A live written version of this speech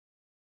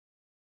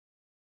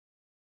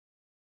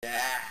Yeah,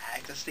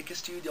 the SIKA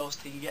Studios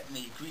thing, you get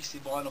me? Greasy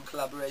vinyl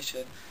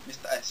collaboration,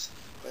 Mr. S.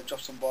 Better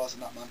drop some bars on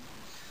that, man.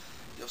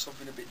 Yo,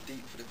 something a bit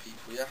deep for the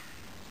people, yeah?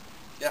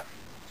 Yeah?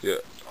 Yeah.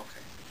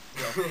 Okay.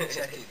 Yo,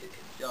 check it.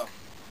 Yo.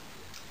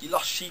 You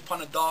lost sheep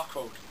on a dark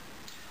road.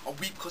 I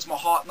weep cause my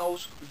heart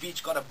knows we've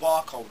each got a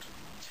barcode.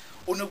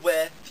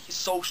 Unaware that you're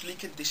socially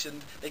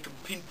conditioned, they can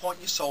pinpoint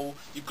your soul,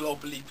 you're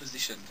globally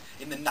positioned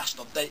in the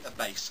national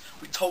database.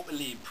 We're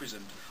totally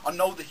imprisoned. I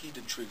know the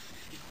hidden truth.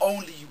 If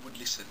only you would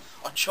listen.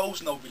 I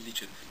chose no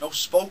religion, no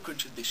spoken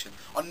tradition.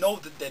 I know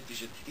that their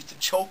vision is to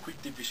choke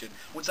with division.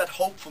 Once I'd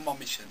hope for my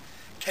mission.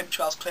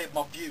 Chemtrails claimed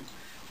my view.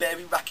 Their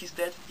Iraq is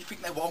dead, you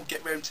think they won't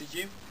get round to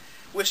you?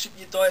 Worship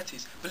your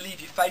deities,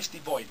 believe your faith's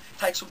divine.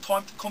 Take some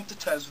time to come to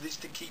terms with this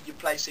to keep your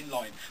place in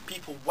line.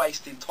 People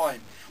wasting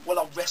time, while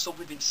I wrestle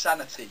with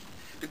insanity.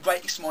 The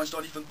greatest minds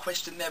don't even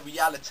question their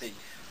reality.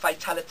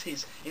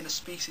 Fatalities in a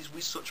species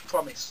with such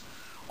promise.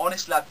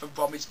 Honest lad from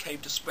Bromwich came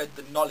to spread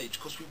the knowledge,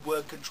 cause we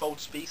were controlled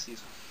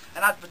species.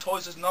 And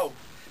advertisers know,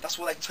 that's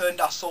why they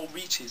turned our soul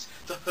reaches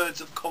to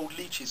herds of cold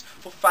leeches.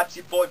 For fads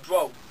your boy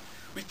bro,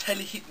 with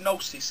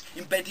telehypnosis,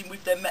 embedding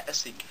with their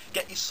metasync,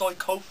 get your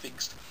psycho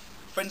fixed.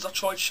 Friends I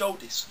tried show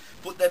this,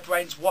 but their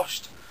brains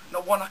washed.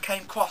 Not one I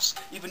came across,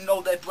 even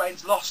though their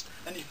brains lost,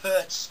 and it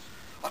hurts.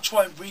 I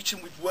try and reach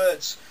them with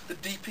words, the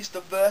deepest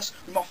of verse,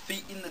 with my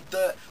feet in the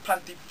dirt,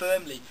 planted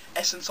firmly,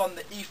 essence on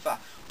the ether,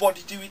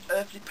 body doing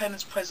earthly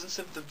penance, presence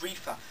of the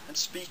reefer, and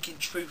speaking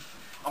truth.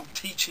 I'm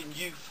teaching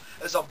youth,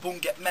 as I bum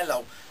get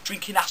mellow,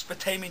 drinking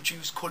aspartame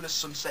juice, colours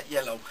sunset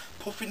yellow,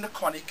 puffing the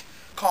chronic,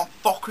 can't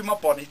fuck with my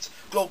bonnet,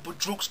 global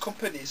drugs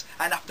companies,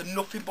 and after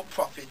nothing but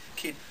profit.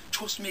 Kid,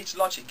 trust me, it's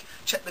logic,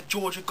 check the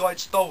Georgia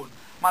Guidestone,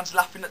 man's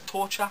laughing at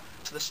torture,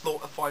 till the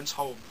slaughter finds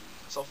home.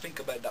 So think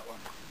about that one.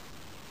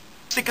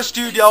 SIKA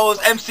Studios,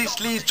 MC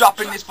Sleaze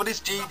dropping this for this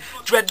G.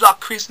 Dreadlock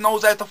Chris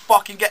knows how to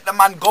fucking get the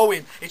man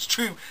going. It's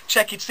true.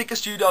 Check it,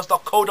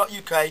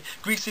 sikastudios.co.uk,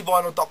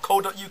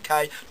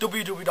 greasyvinyl.co.uk,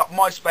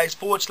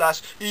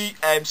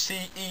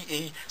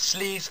 www.myspace/EMCEE,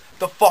 Sleaze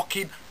the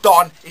fucking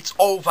Don. It's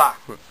over.